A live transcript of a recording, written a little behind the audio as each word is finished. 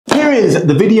here is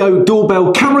the video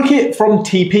doorbell camera kit from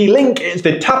TP-Link. It's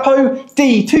the Tapo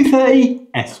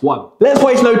D230S1. Let's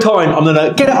waste no time. I'm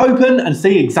gonna get it open and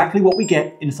see exactly what we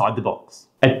get inside the box.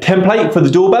 A template for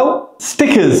the doorbell,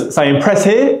 stickers saying press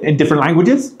here in different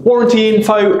languages, warranty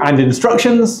info and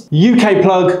instructions, UK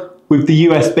plug with the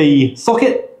USB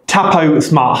socket, Tapo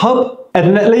smart hub,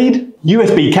 Ethernet lead,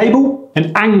 USB cable,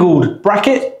 an angled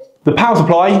bracket, the power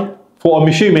supply, for what I'm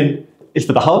assuming is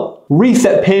for the hub,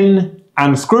 reset pin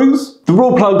and screws, the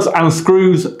raw plugs and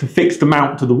screws to fix the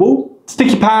mount to the wall,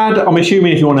 sticky pad, I'm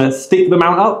assuming if you want to stick the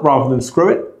mount up rather than screw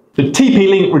it, the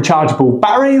TP-Link rechargeable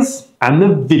batteries, and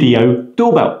the video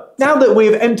doorbell. Now that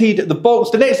we've emptied the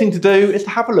box, the next thing to do is to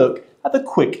have a look at the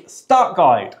quick start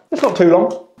guide. It's not too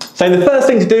long. So the first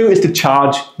thing to do is to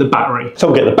charge the battery. So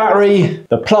we'll get the battery,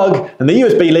 the plug, and the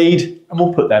USB lead, and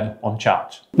we'll put them on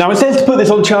charge. Now it says to put this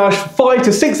on charge for 5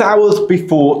 to 6 hours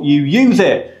before you use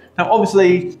it. Now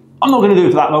obviously, I'm not going to do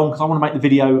it for that long because I want to make the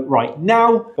video right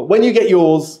now, but when you get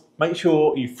yours, make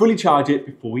sure you fully charge it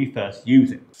before you first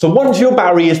use it. So once your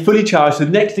battery is fully charged, the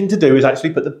next thing to do is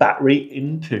actually put the battery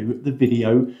into the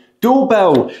video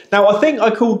doorbell. Now I think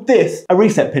I called this a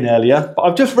reset pin earlier, but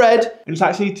I've just read it's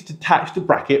actually to detach the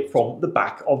bracket from the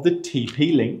back of the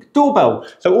TP-Link doorbell.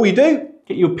 So all you do,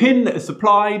 get your pin that is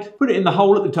supplied, put it in the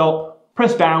hole at the top,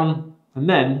 press down, and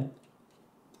then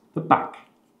the back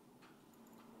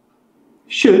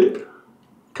should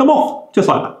come off, just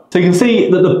like that. So you can see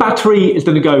that the battery is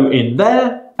going to go in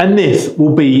there, and this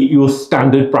will be your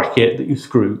standard bracket that you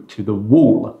screw to the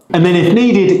wall. And then if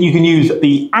needed, you can use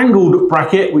the angled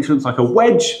bracket, which looks like a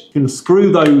wedge. You can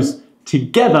screw those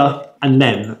together and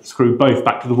then screw both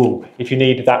back to the wall if you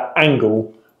need that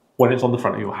angle when it's on the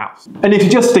front of your house. And if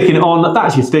you're just sticking it on,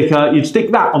 that's your sticker. You'd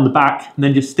stick that on the back and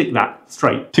then just stick that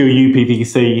straight to a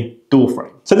UPVC door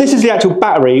frame. So this is the actual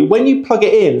battery. When you plug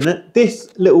it in,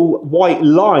 this little white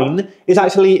line is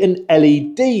actually an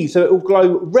LED. So it will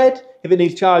glow red if it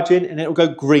needs charging, and it will go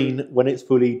green when it's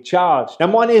fully charged. Now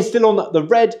mine is still on the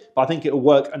red, but I think it will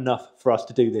work enough for us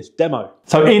to do this demo.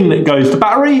 So in goes the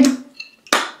battery.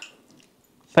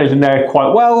 Stays in there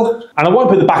quite well. And I won't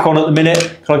put the back on at the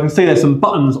minute because I can see there's some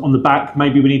buttons on the back.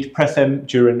 Maybe we need to press them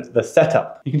during the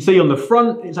setup. You can see on the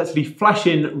front, it's actually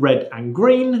flashing red and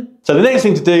green. So the next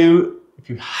thing to do, if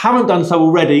you haven't done so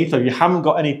already, so if you haven't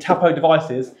got any Tapo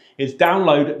devices, is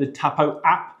download the Tapo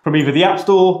app from either the App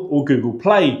Store or Google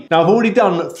Play. Now I've already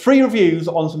done 3 reviews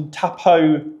on some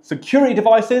Tapo security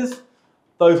devices.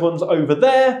 Those ones over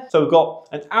there. So we've got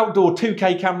an outdoor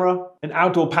 2K camera, an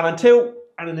outdoor pan and tilt,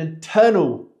 and an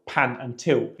internal pan and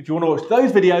tilt. If you want to watch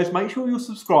those videos, make sure you're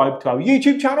subscribed to our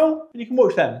YouTube channel and you can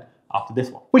watch them after this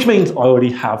one. Which means I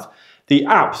already have the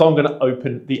app. So I'm going to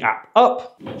open the app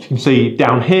up. As you can see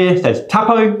down here, it says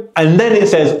Tapo, and then it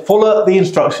says follow the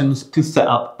instructions to set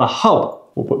up the hub.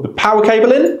 We'll put the power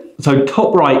cable in. So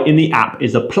top right in the app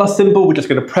is a plus symbol. We're just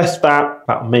going to press that.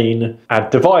 That'll mean add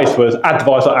device. Whereas add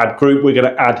device or add group, we're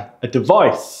going to add a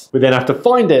device. We then have to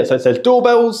find it. So it says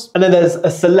doorbells. And then there's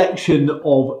a selection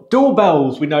of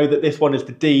doorbells. We know that this one is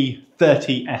the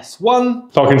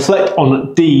D230S1. So I can select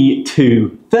on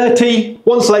D230.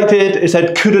 Once selected, it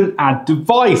said couldn't add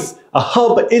device. A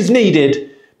hub is needed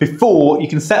before you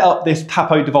can set up this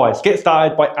Tapo device. Get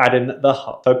started by adding the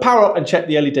hub. So power up and check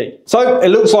the LED. So it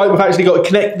looks like we've actually got to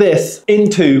connect this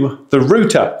into the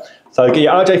router. So get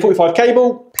your RJ45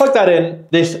 cable, plug that in,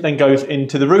 this then goes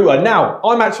into the router. Now,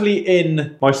 I'm actually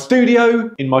in my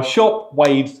studio, in my shop,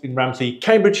 Wade's in Ramsey,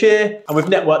 Cambridgeshire, and we've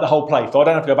networked the whole place, so I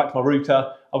don't have to go back to my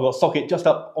router. I've got a socket just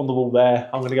up on the wall there.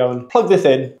 I'm gonna go and plug this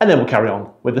in, and then we'll carry on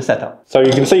with the setup. So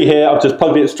you can see here, I've just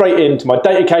plugged it straight into my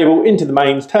data cable, into the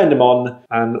mains, turned them on,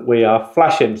 and we are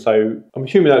flashing. So I'm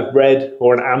assuming that's red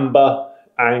or an amber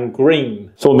and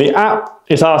green. So on the app,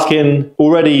 it's asking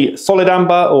already solid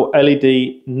amber or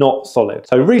LED not solid.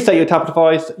 So reset your Tapo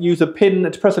device, use a pin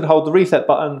to press and hold the reset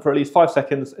button for at least 5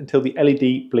 seconds until the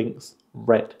LED blinks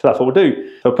red. So that's what we'll do.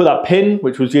 So we'll put that pin,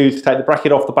 which was used to take the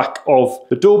bracket off the back of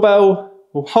the doorbell,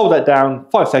 we'll hold that down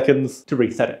 5 seconds to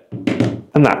reset it.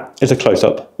 And that is a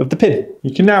close-up of the pin.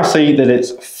 You can now see that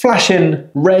it's flashing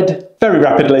red very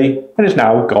rapidly, and it's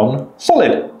now gone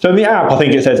solid. So in the app, I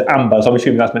think it says amber, so I'm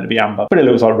assuming that's meant to be amber, but it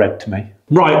looks like red to me.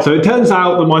 Right, so it turns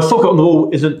out that my socket on the wall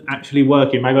isn't actually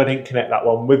working. Maybe I didn't connect that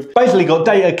one. We've basically got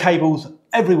data cables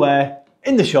everywhere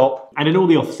in the shop and in all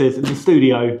the offices, in the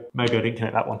studio. Maybe I didn't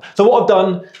connect that one. So what I've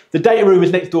done, the data room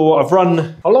is next door. I've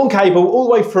run a long cable all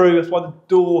the way through. That's why the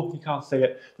door, you can't see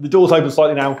it, but the door's open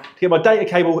slightly now. To get my data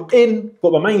cable in,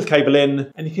 got my mains cable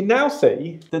in, and you can now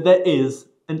see that there is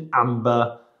an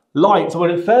amber light. So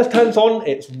when it first turns on,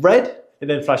 it's red. It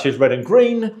then flashes red and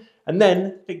green. and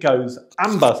then it goes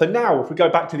amber. So now if we go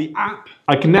back to the app,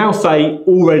 I can now say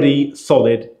already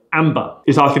solid amber.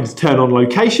 It's asking to turn on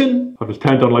location. I've just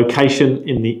turned on location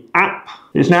in the app.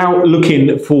 It's now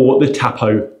looking for the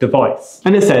Tapo device,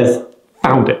 and it says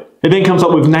found it. It then comes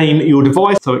up with name your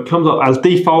device. So it comes up as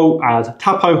default as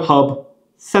Tapo Hub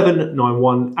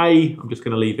 791A. I'm just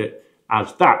going to leave it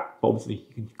as that. Obviously,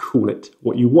 you can call it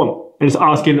what you want. And it's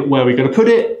asking where we're going to put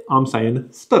it. I'm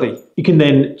saying study. You can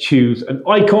then choose an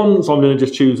icon. So I'm going to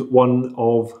just choose one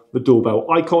of the doorbell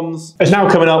icons. It's now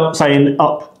coming up saying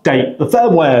update the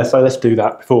firmware. So let's do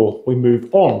that before we move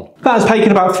on. That's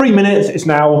taken about 3 minutes. It's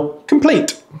now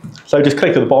complete. So just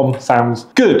click at the bottom, sounds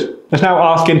good. It's now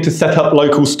asking to set up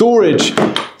local storage.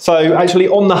 So actually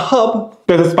on the hub,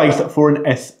 there's a space for an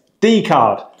SD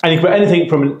card. And you can put anything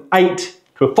from an 8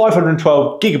 to a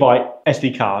 512 gigabyte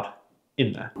SD card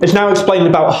in there. It's now explaining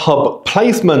about hub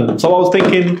placement. So I was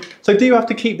thinking, so do you have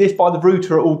to keep this by the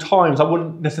router at all times? That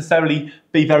wouldn't necessarily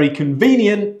be very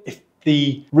convenient if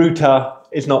the router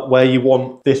is not where you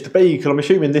want this to be, because I'm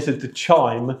assuming this is the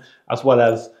chime as well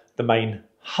as the main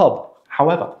hub.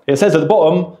 However, it says at the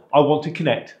bottom, I want to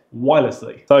connect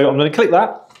wirelessly. So I'm going to click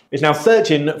that. It's now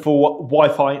searching for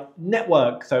Wi-Fi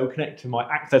network. So it'll connect to my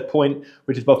access point,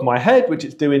 which is above my head, which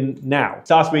it's doing now.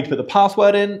 It's asked me to put the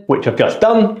password in, which I've just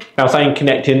done. Now saying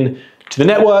connecting to the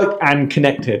network and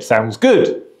connected. Sounds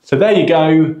good. So there you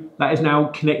go. That is now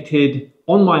connected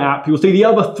on my app. You'll see the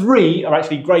other 3 are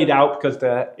actually grayed out because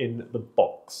they're in the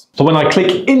box. So when I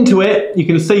click into it, you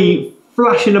can see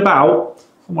flashing about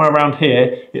somewhere around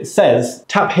here, it says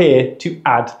tap here to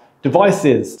add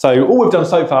devices. So all we've done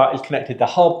so far is connected the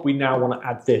hub. We now want to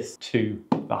add this to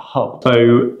the hub.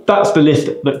 So that's the list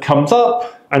that comes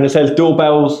up, and it says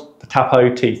doorbells, the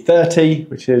Tapo T30,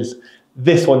 which is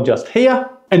this one just here.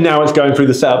 And now it's going through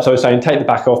the setup. So it's saying take the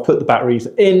back off, put the batteries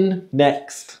in,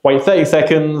 next, wait 30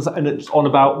 seconds, and it's on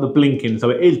about the blinking. So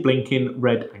it is blinking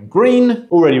red and green,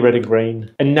 already red and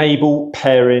green. Enable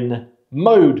pairing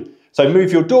mode. So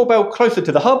move your doorbell closer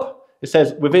to the hub. It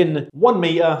says within 1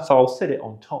 meter, so I'll set it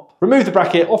on top. Remove the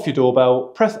bracket off your doorbell,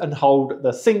 press and hold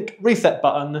the sync reset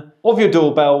button of your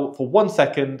doorbell for 1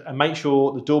 second and make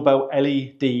sure the doorbell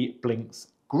LED blinks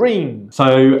green.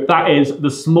 So that is the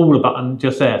smaller button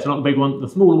just there. So not the big one, the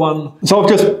smaller one. So I've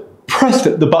just pressed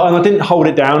the button. I didn't hold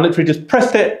it down, literally just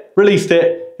pressed it, released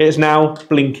it. It is now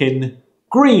blinking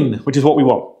green, which is what we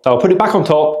want. So I'll put it back on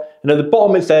top. And at the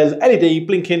bottom it says LED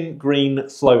blinking green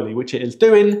slowly, which it is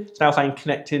doing. It's now saying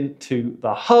connecting to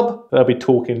the hub. They'll be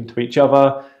talking to each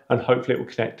other and hopefully it will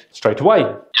connect straight away.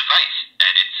 Device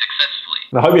added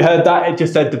successfully. And I hope you heard that. It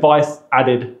just said device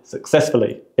added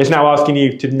successfully. It's now asking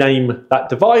you to name that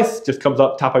device. Just comes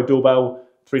up Tapo Doorbell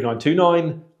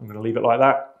 3929. I'm going to leave it like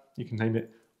that. You can name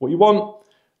it what you want.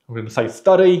 I'm going to say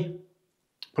study.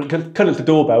 Because it's a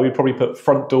doorbell, you probably put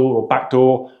front door or back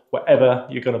door, whatever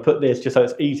you're going to put this, just so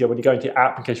it's easier when you go into your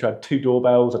app in case you have 2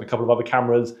 doorbells and a couple of other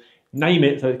cameras. Name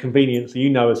it so it's convenient, so you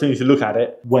know as soon as you look at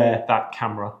it where that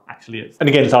camera actually is. And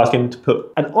again, it's asking to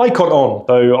put an icon on.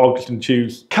 So I'll just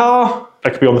choose car.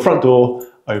 That could be on the front door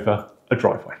over a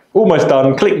driveway. Almost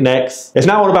done. Click next. It's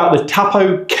now on about the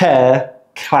Tapo Care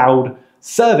cloud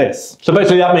service. So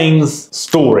basically that means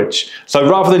storage. So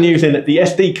rather than using the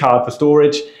SD card for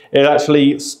storage, it'll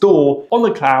actually store on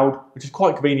the cloud, which is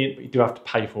quite convenient, but you do have to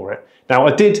pay for it. Now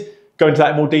I did go into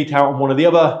that in more detail on one of the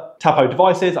other Tapo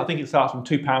devices. I think it starts from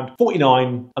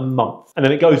 £2.49 a month, and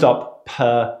then it goes up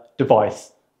per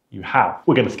device you have.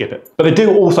 We're going to skip it. But they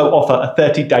do also offer a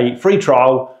 30-day free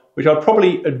trial, which I'd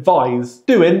probably advise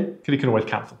doing because you can always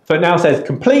cancel. So it now says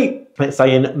complete. It's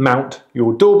saying mount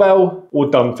your doorbell or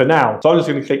done for now. So I'm just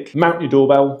going to click mount your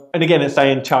doorbell. And again, it's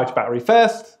saying charge battery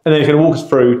first. And then it's going to walk us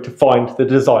through to find the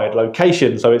desired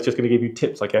location. So it's just going to give you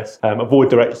tips, I guess. Avoid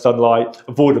direct sunlight,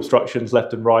 avoid obstructions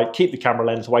left and right, keep the camera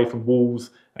lens away from walls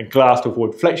and glass to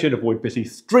avoid reflection, avoid busy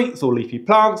streets or leafy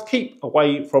plants, keep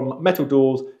away from metal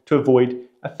doors to avoid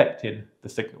affecting the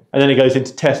signal. And then it goes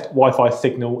into test Wi-Fi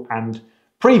signal and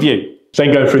preview. So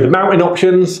then go through the mounting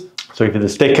options. So either the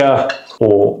sticker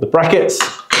or the brackets,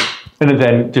 and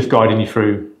then just guiding you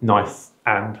through nice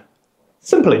and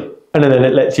simply. And then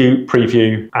it lets you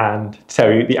preview and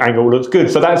tell you the angle looks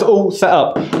good. So that's all set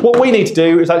up. What we need to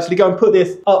do is actually go and put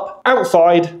this up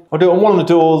outside. I'll do it on one of the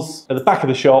doors at the back of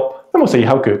the shop, and we'll see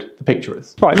how good the picture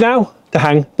is. Right, now to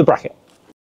hang the bracket.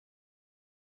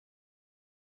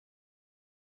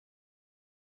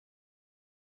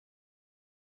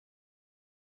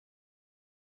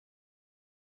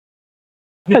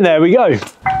 And there we go.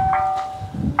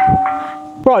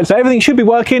 Right, so everything should be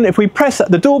working. If we press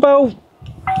the doorbell,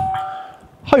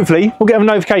 hopefully we'll get a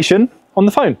notification on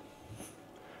the phone.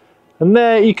 And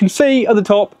there you can see at the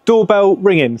top, doorbell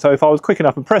ringing. So if I was quick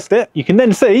enough and pressed it, you can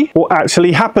then see what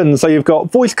actually happens. So you've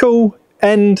got voice call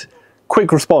and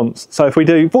quick response. So if we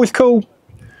do voice call,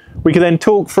 we can then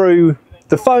talk through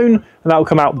the phone and that will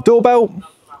come out the doorbell.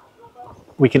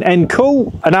 We can end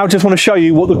call, and now I just want to show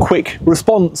you what the quick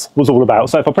response was all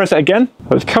about. So if I press it again,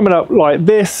 it's coming up like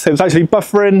this. It was actually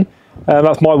buffering.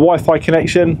 That's my Wi-Fi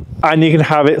connection, and you can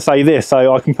have it say this.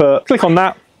 So I can click on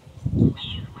that.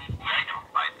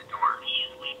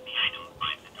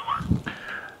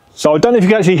 So I don't know if you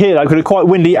can actually hear that because it's quite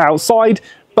windy outside,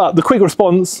 but the quick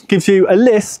response gives you a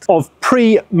list of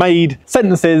pre-made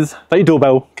sentences that your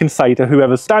doorbell can say to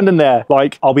whoever's standing there,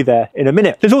 like, I'll be there in a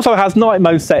minute. This also has night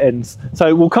mode settings.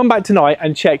 So we'll come back tonight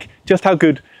and check just how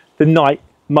good the night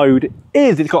mode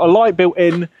is. It's got a light built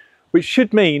in, which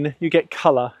should mean you get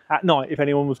colour at night if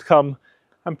anyone was to come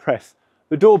and press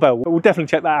the doorbell. We'll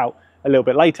definitely check that out a little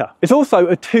bit later. It's also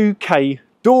a 2K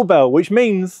doorbell, which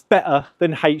means better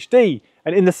than HD.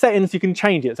 And in the settings, you can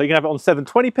change it. So you can have it on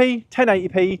 720p,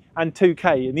 1080p, and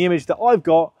 2K. And the image that I've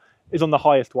got is on the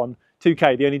highest one,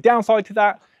 2K. The only downside to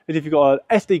that is if you've got an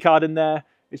SD card in there,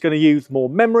 it's going to use more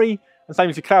memory. And same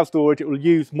as your cloud storage, it will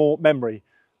use more memory.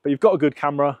 But you've got a good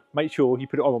camera, make sure you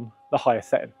put it on the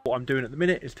highest setting. What I'm doing at the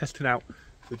minute is testing out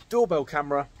the doorbell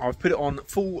camera. I've put it on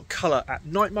full colour at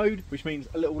night mode, which means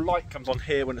a little light comes on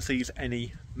here when it sees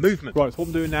any movement. Right, so what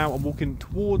I'm doing now, I'm walking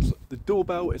towards the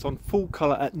doorbell. It's on full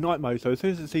colour at night mode, so as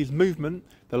soon as it sees movement,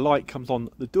 the light comes on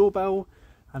the doorbell,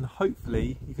 and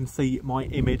hopefully you can see my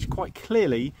image quite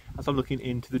clearly as I'm looking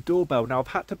into the doorbell. Now I've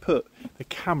had to put the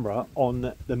camera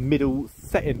on the middle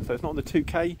setting, so it's not on the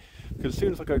 2K, because as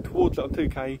soon as I go towards it on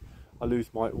 2K, I lose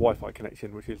my Wi-Fi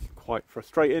connection, which is quite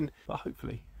frustrating, but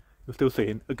hopefully you're still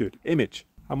seeing a good image.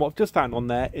 And what I've just found on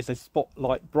there is a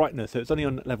spotlight brightness. So it's only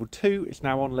on level 2, it's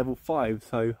now on level 5.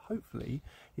 So hopefully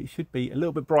it should be a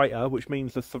little bit brighter, which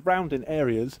means the surrounding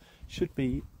areas should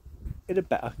be in a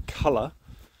better colour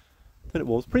than it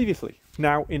was previously.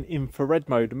 Now in infrared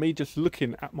mode, me just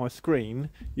looking at my screen,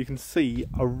 you can see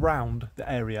around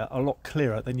the area a lot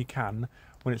clearer than you can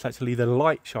when it's actually the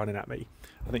light shining at me.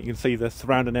 I think you can see the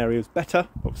surrounding areas better.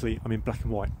 Obviously I'm in black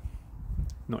and white,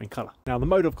 not in colour. Now the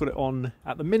mode I've got it on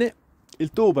at the minute is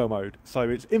doorbell mode. So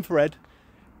it's infrared,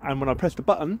 and when I press the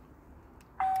button,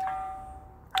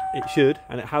 it should,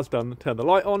 and it has done, turn the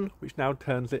light on, which now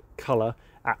turns it colour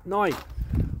at night,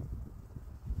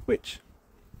 which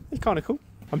is kind of cool.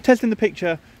 I'm testing the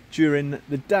picture during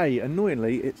the day.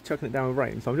 Annoyingly, it's chucking it down with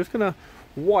rain, so I'm just going to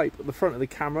wipe the front of the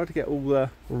camera to get all the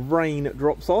rain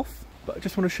drops off. But I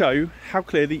just want to show how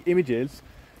clear the image is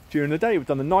during the day. We've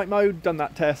done the night mode, done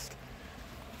that test,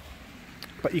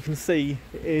 but you can see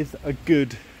it is a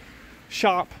good,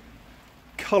 sharp,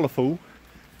 colourful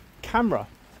camera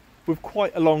with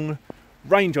quite a long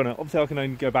range on it. Obviously I can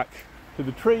only go back to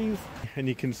the trees, and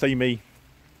you can see me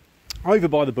over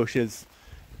by the bushes,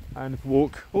 and if I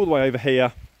walk all the way over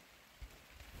here,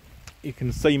 you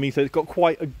can see me. So it's got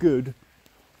quite a good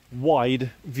wide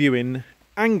viewing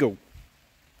angle.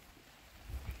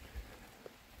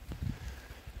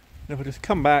 And if I just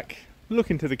come back,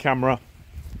 look into the camera,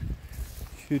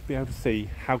 should be able to see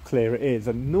how clear it is.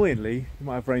 Annoyingly, you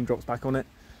might have raindrops back on it,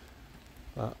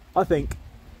 but I think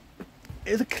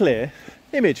it's a clear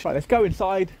image. Right, let's go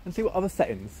inside and see what other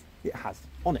settings it has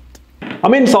on it.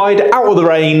 I'm inside, out of the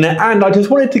rain, and I just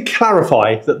wanted to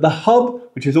clarify that the hub,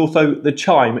 which is also the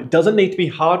chime, doesn't need to be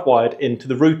hardwired into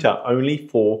the router, only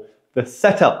for the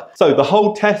setup. So the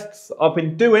whole tests I've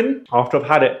been doing after I've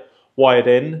had it wired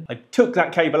in, I took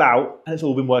that cable out and it's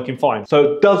all been working fine.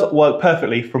 So it does work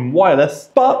perfectly from wireless,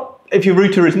 but if your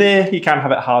router is near, you can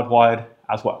have it hardwired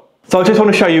as well. So I just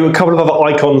want to show you a couple of other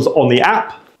icons on the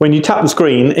app. When you tap the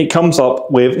screen, it comes up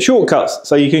with shortcuts.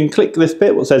 So you can click this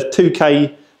bit what says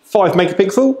 2K 5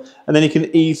 megapixel, and then you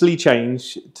can easily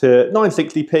change to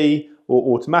 960p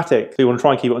or automatic. So you want to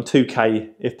try and keep it on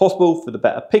 2K if possible for the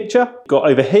better picture. You've got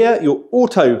over here your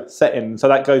auto setting. So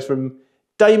that goes from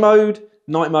day mode,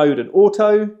 night mode, and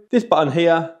auto. This button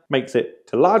here makes it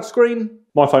to large screen.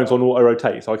 My phone's on auto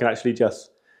rotate, so I can actually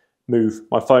just move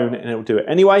my phone and it will do it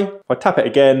anyway. If I tap it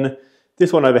again,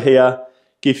 this one over here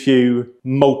gives you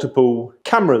multiple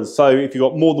cameras. So if you've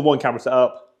got more than one camera set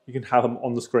up, you can have them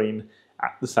on the screen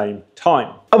at the same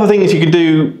time. Other things you can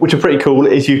do, which are pretty cool,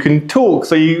 is you can talk.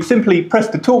 So you simply press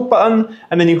the talk button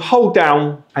and then you hold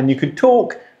down and you can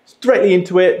talk directly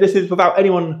into it. This is without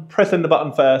anyone pressing the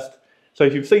button first. So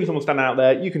if you've seen someone standing out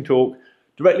there, you can talk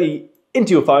directly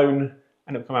into your phone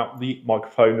and it'll come out the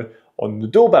microphone on the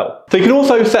doorbell. So you can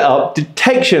also set up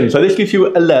detection. So this gives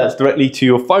you alerts directly to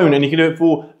your phone, and you can do it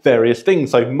for various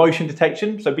things. So motion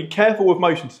detection. So be careful with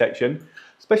motion detection,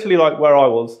 especially like where I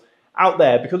was out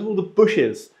there because of all the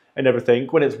bushes and everything.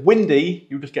 When it's windy,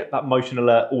 you'll just get that motion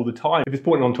alert all the time. If it's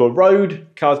pointing onto a road,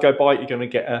 cars go by, you're going to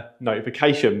get a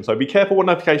notification. So be careful what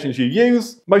notifications you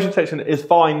use. Motion detection is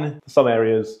fine for some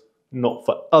areas, not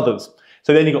for others.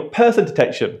 So then you've got person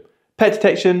detection, pet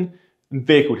detection, and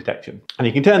vehicle detection. And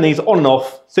you can turn these on and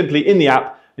off simply in the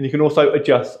app, and you can also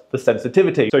adjust the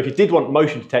sensitivity. So if you did want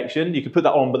motion detection, you could put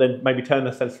that on, but then maybe turn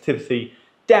the sensitivity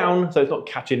down so it's not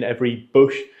catching every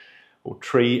bush or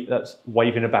tree that's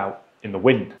waving about in the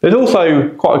wind. There's also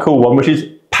quite a cool one, which is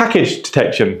package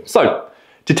detection. So,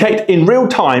 detect in real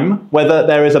time whether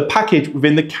there is a package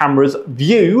within the camera's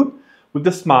view with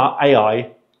the smart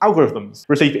AI algorithms.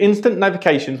 Receive instant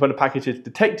notifications when a package is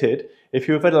detected. If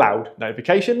you have allowed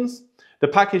notifications, the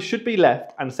package should be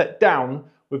left and set down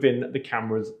within the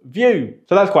camera's view.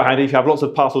 So that's quite handy if you have lots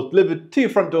of parcels delivered to your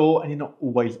front door and you're not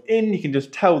always in. You can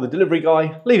just tell the delivery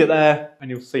guy, leave it there, and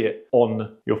you'll see it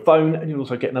on your phone, and you'll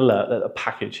also get an alert that a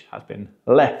package has been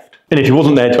left. And if you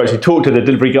wasn't there to actually talk to the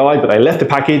delivery guy, but they left a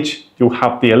package, you'll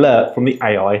have the alert from the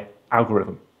AI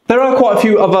algorithm. There are quite a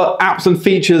few other apps and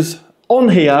features on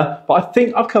here, but I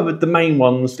think I've covered the main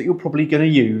ones that you're probably going to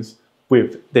use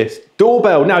with this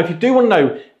doorbell. Now, if you do want to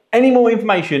know any more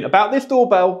information about this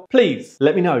doorbell, please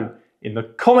let me know in the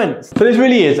comments. So this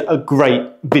really is a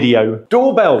great video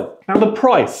doorbell. Now the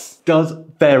price does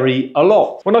vary a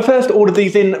lot. When I first ordered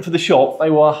these in for the shop, they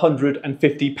were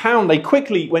 £150. They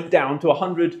quickly went down to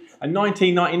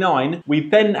 £119.99. We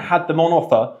then had them on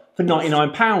offer for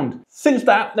 £99. Since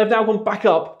that, they've now gone back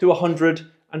up to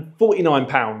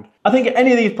 £149. I think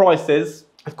any of these prices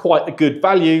is quite a good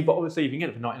value, but obviously if you can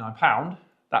get it for £99,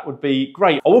 that would be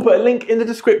great. I will put a link in the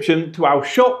description to our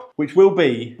shop, which will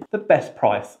be the best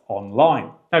price online.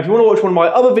 Now, if you want to watch one of my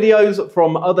other videos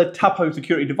from other Tapo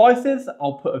security devices,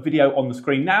 I'll put a video on the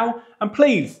screen now. And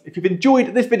please, if you've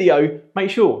enjoyed this video, make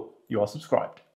sure you are subscribed.